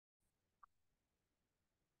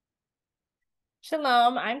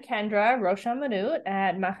Shalom, I'm Kendra Rosh Hamanut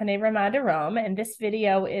at Machane Ramah Rome, and this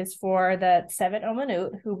video is for the Sevet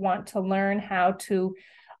Omanut who want to learn how to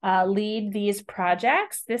lead these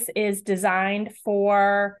projects. This is designed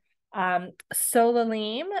for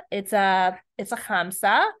Solalim. It's a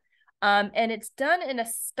hamsa, and it's done in a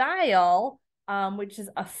style which is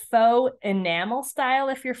a faux enamel style,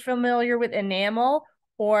 if you're familiar with enamel,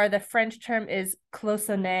 or the French term is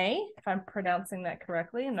cloisonne, if I'm pronouncing that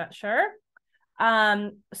correctly. I'm not sure.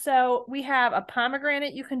 So we have a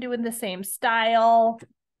pomegranate you can do in the same style,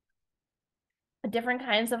 different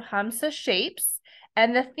kinds of hamsa shapes.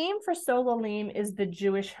 And the theme for Solalim is the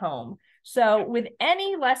Jewish home. So with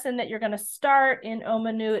any lesson that you're going to start in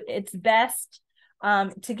Omanut, it's best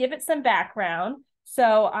to give it some background.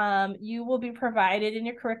 So you will be provided in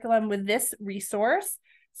your curriculum with this resource.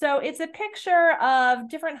 So it's a picture of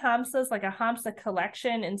different hamsas, like a hamsa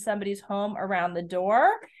collection in somebody's home around the door,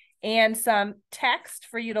 and some text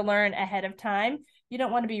for you to learn ahead of time. You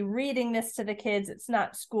don't want to be reading this to the kids. It's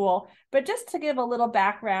not school. But just to give a little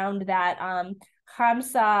background that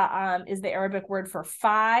hamsa is the Arabic word for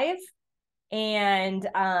five. And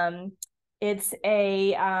it's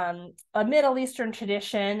a Middle Eastern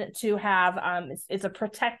tradition to have, it's a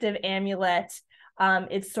protective amulet.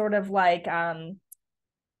 It's sort of like, for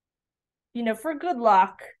good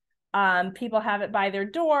luck. People have it by their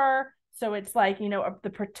door. So it's like,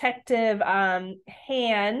 the protective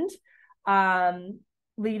hand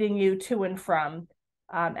leading you to and from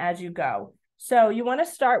as you go. So you want to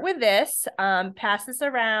start with this, pass this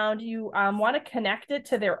around. You want to connect it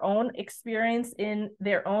to their own experience in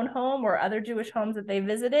their own home or other Jewish homes that they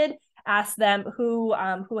visited. Ask them who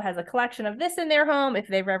has a collection of this in their home, if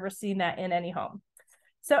they've ever seen that in any home.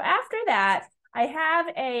 So after that, I have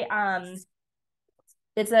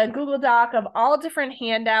it's a Google Doc of all different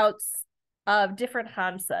handouts of different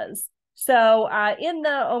hamsas. So in the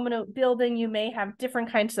Omanut building, you may have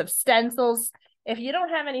different kinds of stencils. If you don't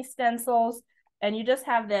have any stencils and you just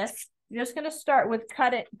have this, you're just going to start with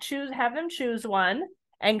have them choose one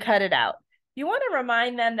and cut it out. You want to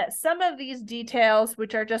remind them that some of these details,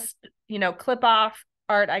 which are just, clip off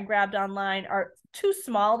art I grabbed online, are too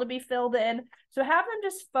small to be filled in. So have them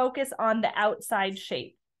just focus on the outside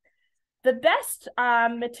shape. The best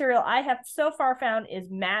material I have so far found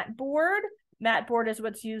is mat board. Mat board is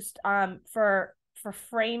what's used for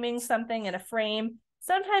framing something in a frame.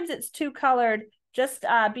 Sometimes it's too colored. Just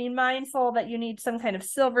be mindful that you need some kind of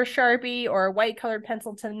silver Sharpie or a white colored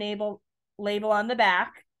pencil to label on the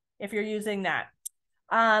back if you're using that.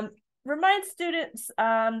 Remind students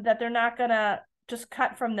that they're not going to just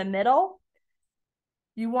cut from the middle.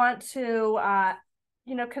 You want to,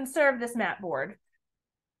 conserve this mat board.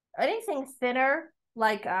 Anything thinner,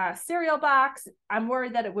 like a cereal box, I'm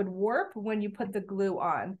worried that it would warp when you put the glue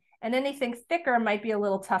on. And anything thicker might be a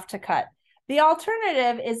little tough to cut. The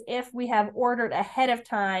alternative is if we have ordered ahead of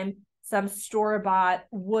time some store-bought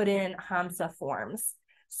wooden hamsa forms.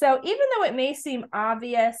 So even though it may seem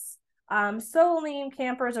obvious, Solalim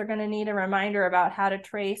campers are going to need a reminder about how to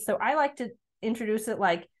trace. So I like to introduce it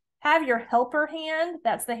like, have your helper hand,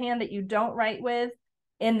 that's the hand that you don't write with,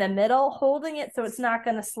 in the middle, holding it so it's not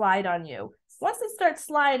going to slide on you. Once it starts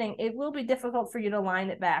sliding, it will be difficult for you to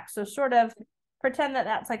line it back. So sort of pretend that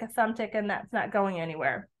that's like a thumbtack and that's not going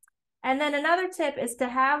anywhere. And then another tip is to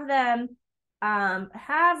have them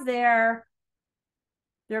have their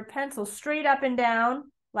pencil straight up and down,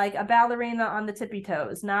 like a ballerina on the tippy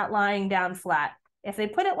toes, not lying down flat. If they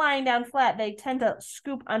put it lying down flat, they tend to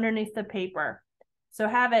scoop underneath the paper. So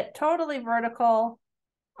have it totally vertical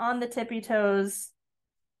on the tippy toes.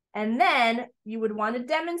 And then you would want to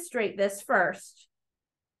demonstrate this first.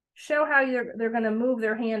 Show how they're going to move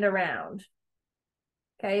their hand around.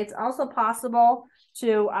 Okay, it's also possible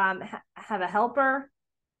to have a helper.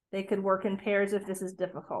 They could work in pairs if this is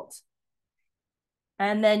difficult.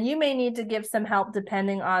 And then you may need to give some help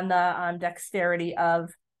depending on the dexterity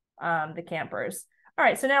of the campers. All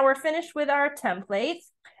right, so now we're finished with our template.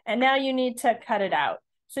 And now you need to cut it out.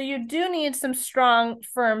 So you do need some strong,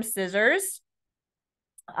 firm scissors.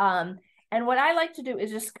 And what I like to do is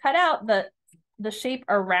just cut out the shape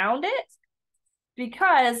around it,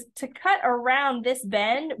 because to cut around this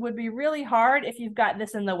bend would be really hard if you've got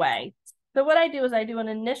this in the way. So what I do is I do an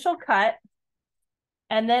initial cut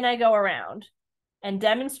and then I go around and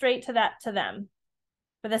demonstrate to them.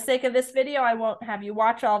 For the sake of this video, I won't have you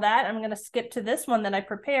watch all that. I'm going to skip to this one that I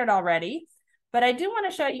prepared already, but I do want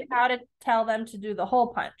to show you how to tell them to do the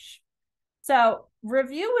hole punch. So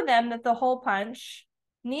review with them that the hole punch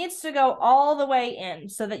needs to go all the way in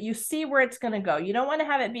so that you see where it's going to go. You don't want to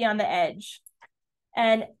have it be on the edge.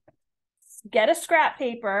 And get a scrap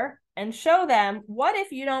paper and show them, what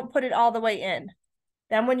if you don't put it all the way in?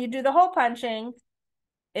 Then when you do the hole punching,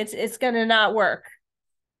 it's going to not work.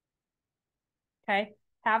 Okay.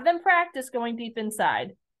 Have them practice going deep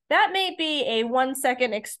inside. That may be a 1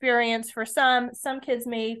 second experience for some. Some kids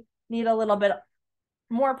may need a little bit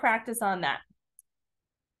more practice on that.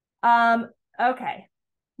 Okay.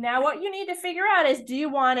 Now what you need to figure out is, do you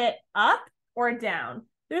want it up or down?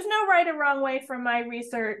 There's no right or wrong way from my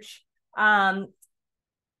research.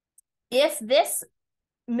 If this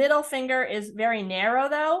middle finger is very narrow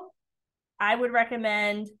though, I would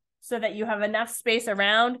recommend, so that you have enough space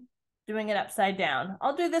around, doing it upside down.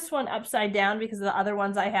 I'll do this one upside down because the other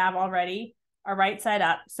ones I have already are right side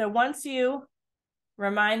up. So once you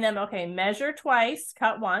remind them, okay, measure twice,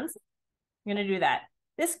 cut once, I'm going to do that.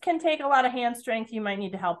 This can take a lot of hand strength. You might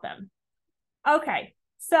need to help them. Okay,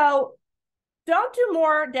 so don't do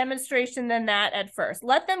more demonstration than that at first.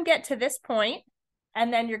 Let them get to this point,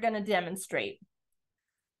 and then you're going to demonstrate.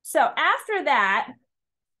 So after that,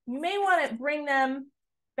 you may want to bring them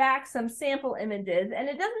back some sample images, and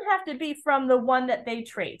it doesn't have to be from the one that they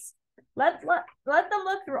traced. Let them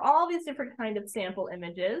look through all these different kind of sample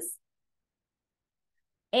images.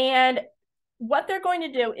 And what they're going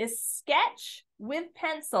to do is sketch with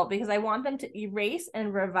pencil, because I want them to erase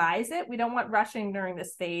and revise it. We don't want rushing during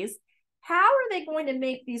this phase. How are they going to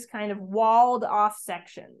make these kind of walled off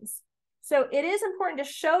sections? So it is important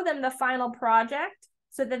to show them the final project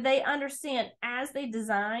so that they understand, as they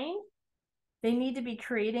design, they need to be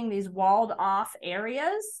creating these walled off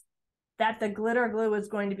areas that the glitter glue is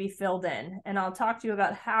going to be filled in. And I'll talk to you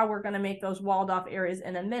about how we're going to make those walled off areas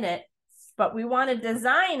in a minute. But we want to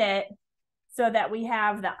design it so that we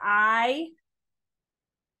have the eye,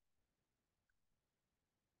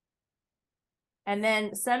 and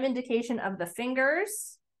then some indication of the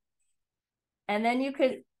fingers. And then you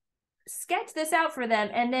could sketch this out for them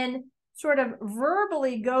and then sort of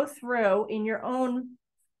verbally go through in your own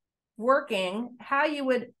working how you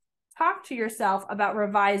would talk to yourself about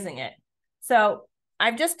revising it. So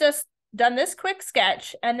I've just done this quick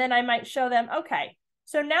sketch, and then I might show them, okay,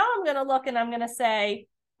 so now I'm going to look and I'm going to say,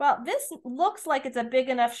 well, this looks like it's a big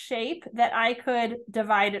enough shape that I could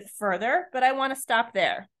divide it further, but I want to stop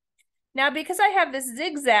there. Now, because I have this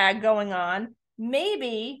zigzag going on,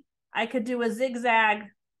 maybe I could do a zigzag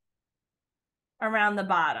around the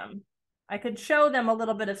bottom. I could show them a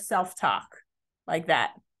little bit of self-talk like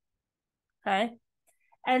that. Okay.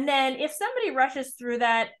 And then if somebody rushes through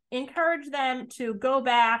that, encourage them to go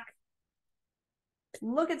back,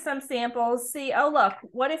 look at some samples, see, oh, look,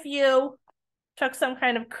 what if you took some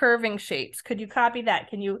kind of curving shapes? Could you copy that?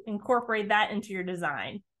 Can you incorporate that into your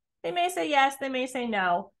design? They may say yes, they may say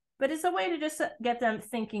no, but it's a way to just get them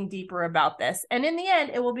thinking deeper about this. And in the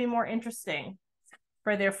end, it will be more interesting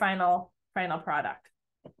for their final product.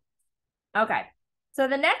 Okay, so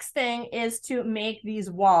the next thing is to make these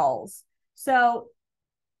walls. So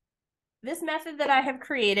this method that I have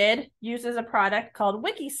created uses a product called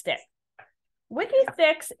WikiStick.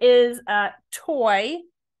 WikiSticks is a toy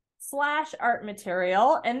 / art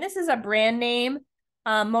material, and this is a brand name.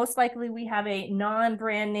 Most likely we have a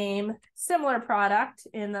non-brand name similar product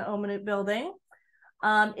in the Omanut building.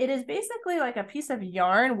 It is basically like a piece of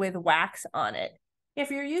yarn with wax on it. If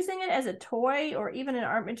you're using it as a toy or even an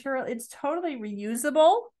art material, it's totally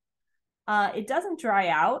reusable. It doesn't dry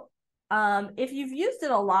out. If you've used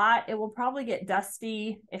it a lot, it will probably get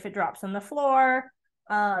dusty if it drops on the floor.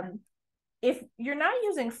 If you're not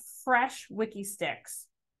using fresh WikiSticks,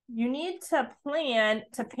 you need to plan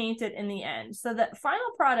to paint it in the end. So the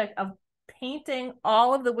final product of painting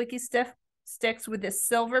all of the WikiSticks with this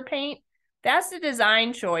silver paint, that's the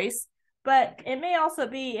design choice. But it may also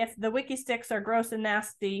be, if the WikiSticks are gross and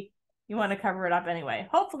nasty, you want to cover it up anyway.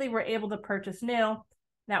 Hopefully we're able to purchase new.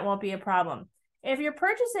 That won't be a problem. If you're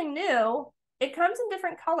purchasing new, it comes in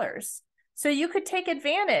different colors. So you could take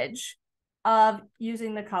advantage of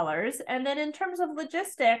using the colors. And then in terms of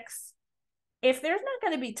logistics, if there's not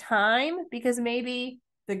going to be time, because maybe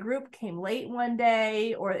the group came late one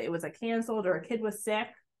day, or it was canceled, or a kid was sick,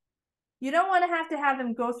 you don't want to have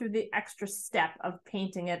them go through the extra step of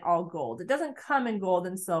painting it all gold. It doesn't come in gold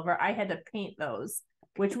and silver. I had to paint those,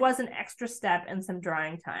 which was an extra step and some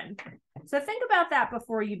drying time. So think about that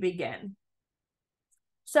before you begin.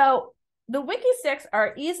 So the WikiSticks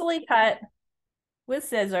are easily cut with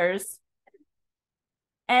scissors,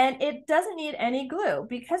 and it doesn't need any glue.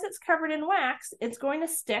 Because it's covered in wax, it's going to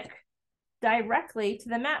stick directly to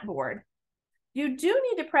the mat board. You do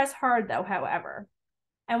need to press hard though, however.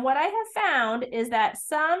 And what I have found is that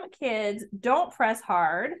some kids don't press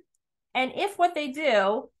hard. And if what they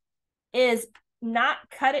do is not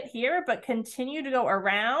cut it here, but continue to go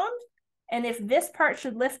around, And if this part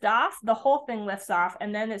should lift off, the whole thing lifts off,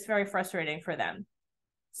 and then it's very frustrating for them.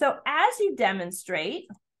 So as you demonstrate,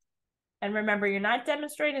 and remember, you're not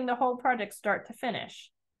demonstrating the whole project start to finish.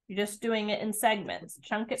 You're just doing it in segments.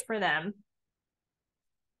 Chunk it for them.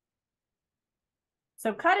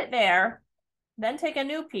 So cut it there, then take a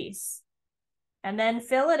new piece, and then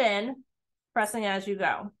fill it in, pressing as you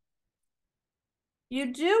go.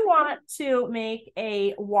 You do want to make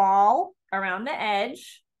a wall around the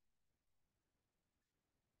edge.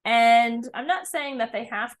 And I'm not saying that they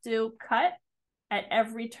have to cut at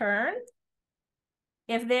every turn.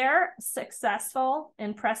 If they're successful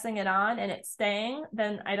in pressing it on and it's staying,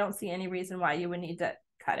 then I don't see any reason why you would need to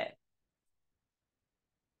cut it.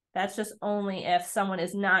 That's just only if someone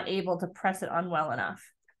is not able to press it on well enough.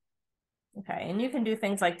 Okay, and you can do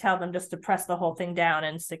things like tell them just to press the whole thing down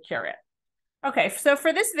and secure it. Okay, so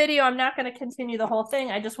for this video, I'm not going to continue the whole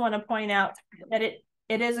thing. I just want to point out that it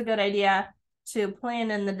is a good idea to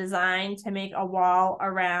plan in the design to make a wall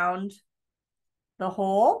around the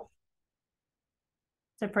hole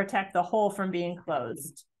to protect the hole from being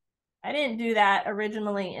closed. I didn't do that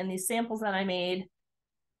originally in these samples that I made,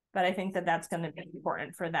 but I think that that's going to be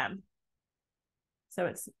important for them. So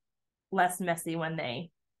it's less messy when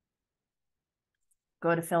they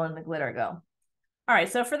go to fill in the glitter glue. All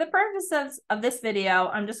right, so for the purposes of this video,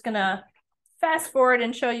 I'm just going to fast forward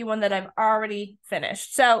and show you one that I've already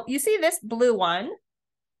finished. So you see this blue one.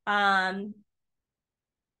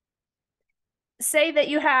 Say that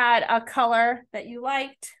you had a color that you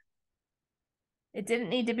liked. It didn't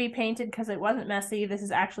need to be painted because it wasn't messy. This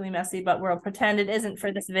is actually messy, but we'll pretend it isn't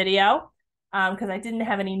for this video because I didn't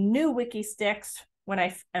have any new wiki sticks when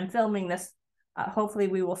I am filming this. Hopefully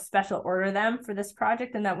we will special order them for this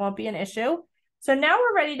project and that won't be an issue. So now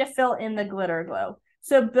we're ready to fill in the glitter glue.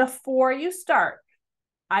 So before you start,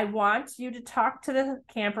 I want you to talk to the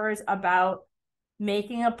campers about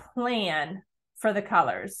making a plan for the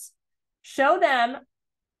colors. Show them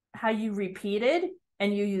how you repeated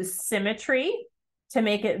and you use symmetry to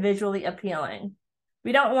make it visually appealing.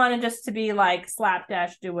 We don't want it just to be like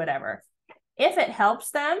slapdash, do whatever. If it helps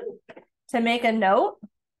them to make a note,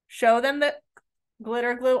 show them the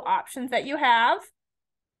glitter glue options that you have,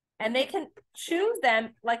 and they can choose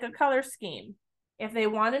them like a color scheme. If they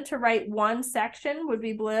wanted to write one section would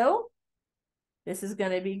be blue, this is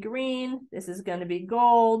going to be green, this is going to be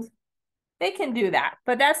gold. They can do that,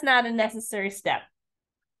 but that's not a necessary step.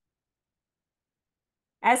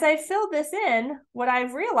 As I fill this in, what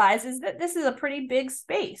I've realized is that this is a pretty big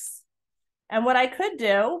space. And what I could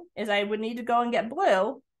do is I would need to go and get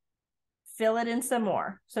blue, fill it in some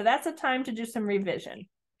more. So that's a time to do some revision.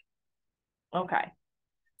 Okay.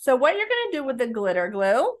 So what you're going to do with the glitter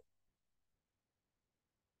glue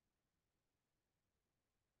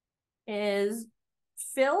is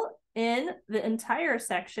fill in the entire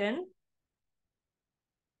section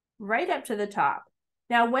right up to the top.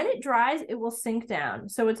 Now, when it dries, it will sink down.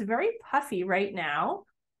 So it's very puffy right now,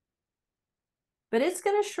 but it's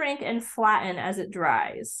going to shrink and flatten as it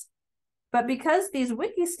dries. But because these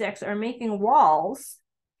wiki sticks are making walls,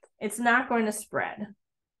 it's not going to spread.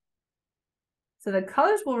 So the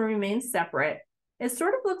colors will remain separate. It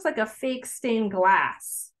sort of looks like a fake stained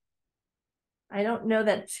glass. I don't know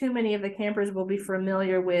that too many of the campers will be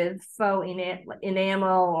familiar with faux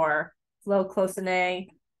enamel or faux cloisonne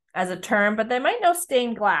as a term, but they might know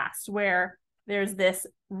stained glass, where there's this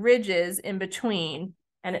ridges in between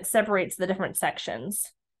and it separates the different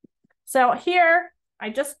sections. So here, I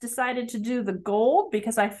just decided to do the gold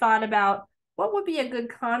because I thought about what would be a good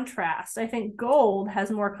contrast. I think gold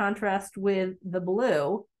has more contrast with the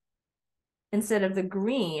blue instead of the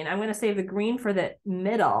green. I'm going to save the green for the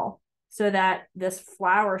middle so that this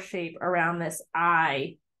flower shape around this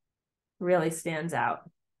eye really stands out.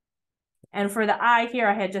 And for the eye here,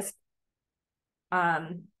 I had just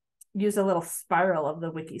used a little spiral of the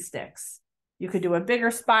wiki sticks. You could do a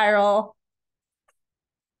bigger spiral,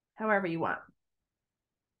 however you want.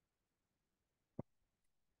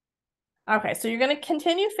 Okay, so you're going to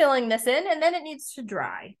continue filling this in, and then it needs to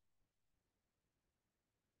dry.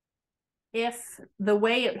 If the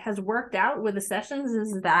way it has worked out with the sessions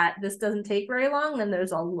is that this doesn't take very long, then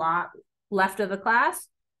there's a lot left of the class.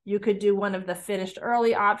 You could do one of the finished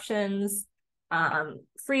early options,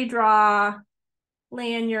 free draw,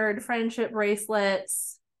 lanyard, friendship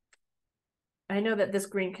bracelets. I know that this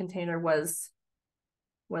green container was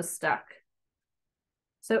stuck.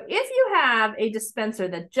 So if you have a dispenser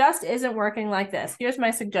that just isn't working like this, here's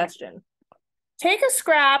my suggestion. Take a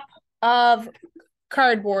scrap of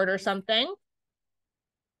cardboard or something.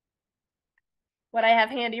 What I have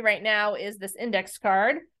handy right now is this index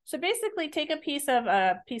card. So basically take a piece of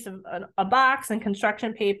a box and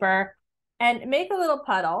construction paper and make a little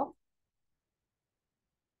puddle.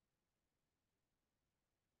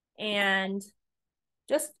 And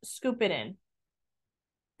just scoop it in.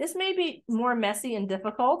 This may be more messy and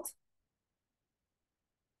difficult,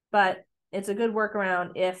 but it's a good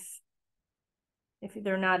workaround if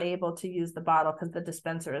they're not able to use the bottle because the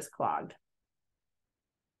dispenser is clogged.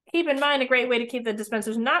 Keep in mind, a great way to keep the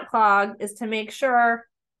dispensers not clogged is to make sure,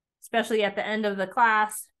 especially at the end of the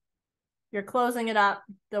class, you're closing it up.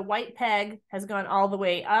 The white peg has gone all the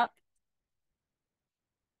way up,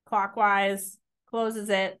 clockwise, closes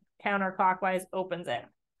it, counterclockwise, opens it.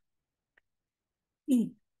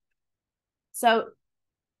 So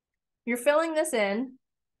you're filling this in.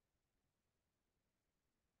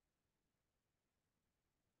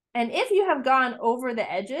 And if you have gone over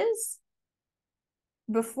the edges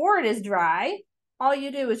before it is dry, all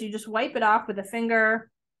you do is you just wipe it off with a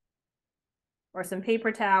finger or some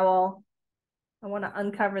paper towel. I want to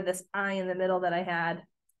uncover this eye in the middle that I had.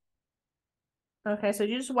 Okay, so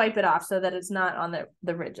you just wipe it off so that it's not on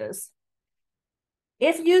the ridges.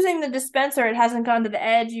 If using the dispenser, it hasn't gone to the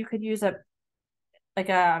edge, you could use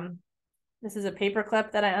this is a paper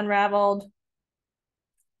clip that I unraveled.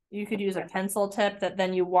 You could use a pencil tip that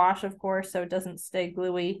then you wash, of course, so it doesn't stay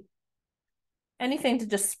gluey. Anything to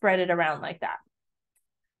just spread it around like that.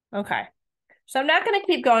 Okay, so I'm not going to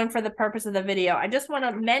keep going for the purpose of the video. I just want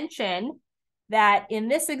to mention that in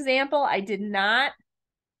this example, I did not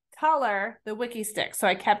color the wiki stick, so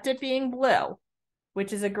I kept it being blue,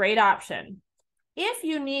 which is a great option. If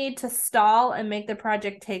you need to stall and make the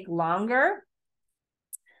project take longer,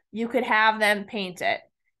 you could have them paint it.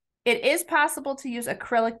 It is possible to use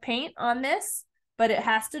acrylic paint on this, but it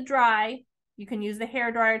has to dry. You can use the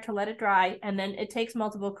hairdryer to let it dry, and then it takes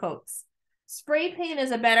multiple coats. Spray paint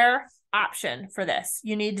is a better option for this.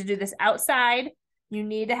 You need to do this outside. You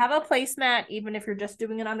need to have a placemat, even if you're just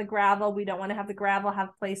doing it on the gravel. We don't want to have the gravel have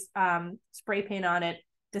spray paint on it.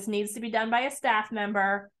 This needs to be done by a staff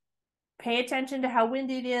member. Pay attention to how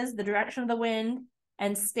windy it is, the direction of the wind,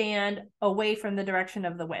 and stand away from the direction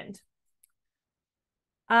of the wind.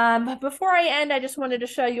 Before I end, I just wanted to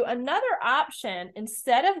show you another option.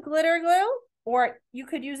 Instead of glitter glue, or you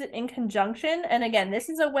could use it in conjunction. And again, this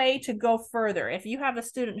is a way to go further. If you have a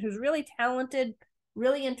student who's really talented,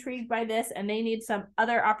 really intrigued by this, and they need some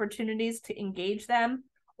other opportunities to engage them,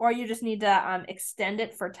 or you just need to extend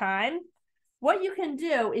it for time, what you can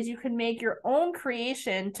do is you can make your own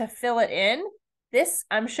creation to fill it in. This,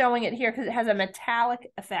 I'm showing it here because it has a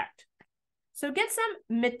metallic effect. So get some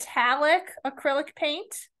metallic acrylic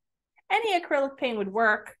paint. Any acrylic paint would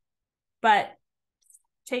work, but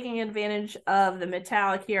taking advantage of the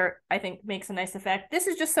metallic here, I think makes a nice effect. This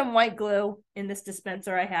is just some white glue in this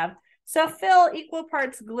dispenser I have. So fill equal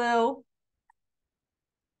parts glue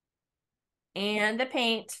and the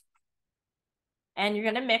paint, and you're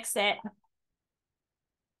going to mix it.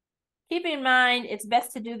 Keep in mind, it's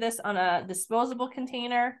best to do this on a disposable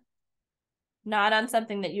container, not on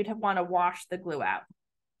something that you'd want to wash the glue out.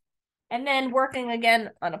 And then working again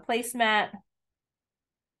on a placemat.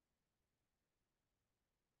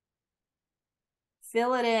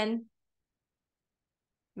 Fill it in.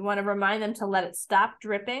 You want to remind them to let it stop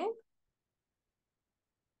dripping.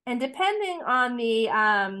 And depending on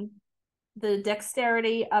the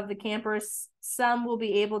dexterity of the campers, some will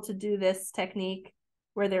be able to do this technique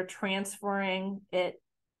where they're transferring it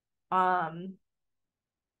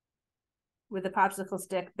with a popsicle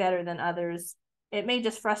stick better than others. It may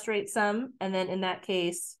just frustrate some, and then in that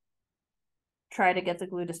case, try to get the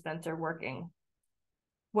glue dispenser working.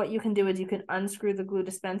 What you can do is you can unscrew the glue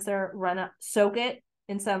dispenser, soak it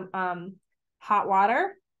in some hot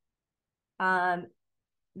water.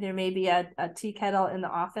 There may be a tea kettle in the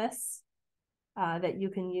office that you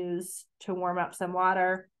can use to warm up some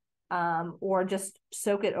water, or just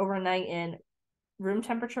soak it overnight in room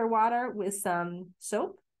temperature water with some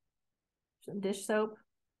soap, some dish soap,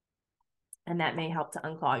 and that may help to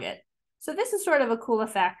unclog it. So this is sort of a cool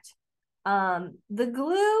effect. The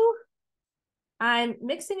glue, I'm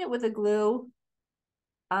mixing it with a glue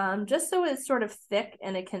just so it's sort of thick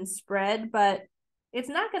and it can spread, but it's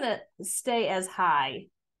not going to stay as high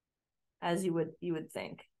as you would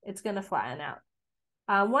think. It's going to flatten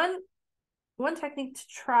out. One technique to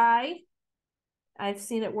try, I've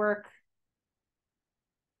seen it work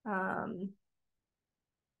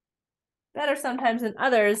better sometimes than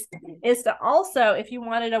others, is to also, if you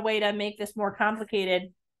wanted a way to make this more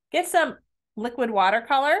complicated, get some liquid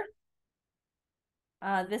watercolor.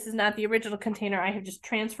 This is not the original container. I have just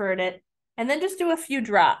transferred it. And then just do a few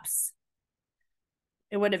drops.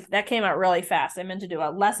 that came out really fast. I meant to do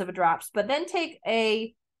less of a drops, but then take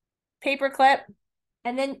a paper clip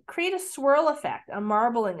and then create a swirl effect, a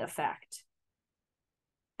marbling effect.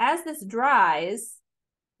 As this dries,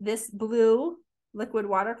 this blue liquid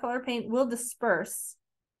watercolor paint will disperse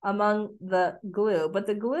among the glue, but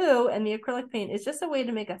the glue and the acrylic paint is just a way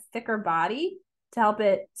to make a thicker body to help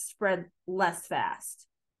it spread less fast.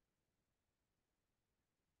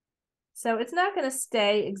 So it's not going to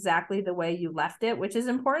stay exactly the way you left it, which is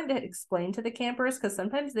important to explain to the campers because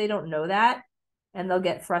sometimes they don't know that and they'll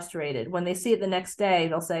get frustrated. When they see it the next day,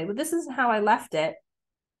 they'll say, well, this isn't how I left it.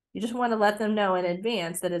 You just want to let them know in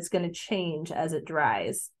advance that it's going to change as it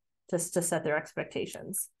dries, just to set their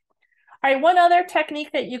expectations. All right, one other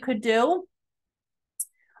technique that you could do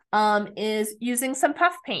is using some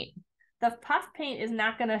puff paint. The puff paint is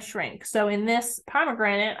not going to shrink. So in this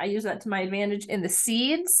pomegranate, I use that to my advantage in the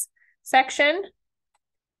seeds section.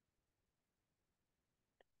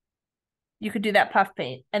 You could do that puff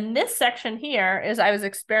paint. And this section here is I was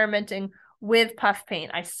experimenting with puff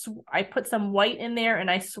paint. I put some white in there and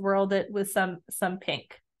I swirled it with some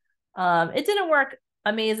pink. It didn't work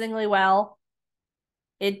amazingly well.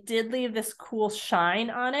 It did leave this cool shine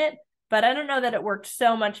on it, but I don't know that it worked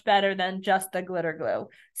so much better than just the glitter glue.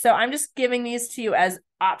 So I'm just giving these to you as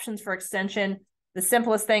options for extension. The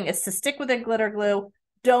simplest thing is to stick with the glitter glue.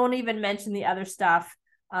 Don't even mention the other stuff.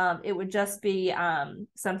 It would just be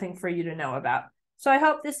something for you to know about. So I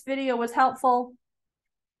hope this video was helpful.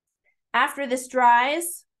 After this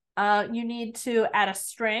dries, you need to add a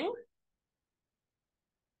string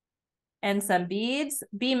and some beads.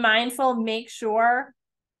 Be mindful, make sure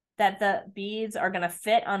that the beads are going to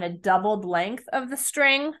fit on a doubled length of the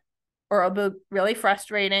string or it'll be really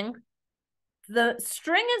frustrating. The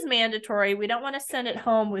string is mandatory. We don't want to send it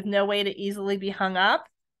home with no way to easily be hung up,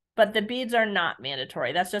 but the beads are not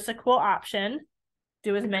mandatory. That's just a cool option.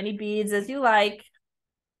 Do as many beads as you like.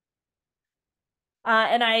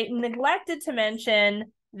 And I neglected to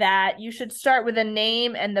mention that you should start with a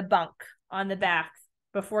name and the bunk on the back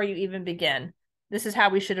before you even begin. This is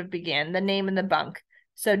how we should have begun, the name and the bunk.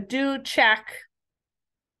 So do check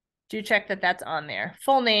that that's on there.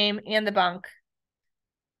 Full name and the bunk.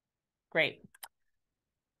 Great.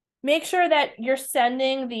 Make sure that you're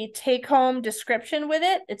sending the take-home description with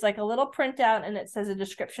it. It's like a little printout and it says a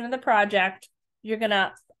description of the project. You're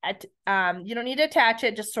gonna, you don't need to attach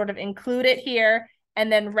it, just sort of include it here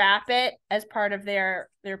and then wrap it as part of their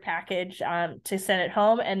package to send it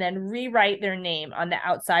home and then rewrite their name on the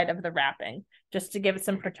outside of the wrapping just to give it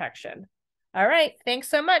some protection. All right, thanks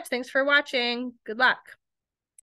so much. Thanks for watching. Good luck.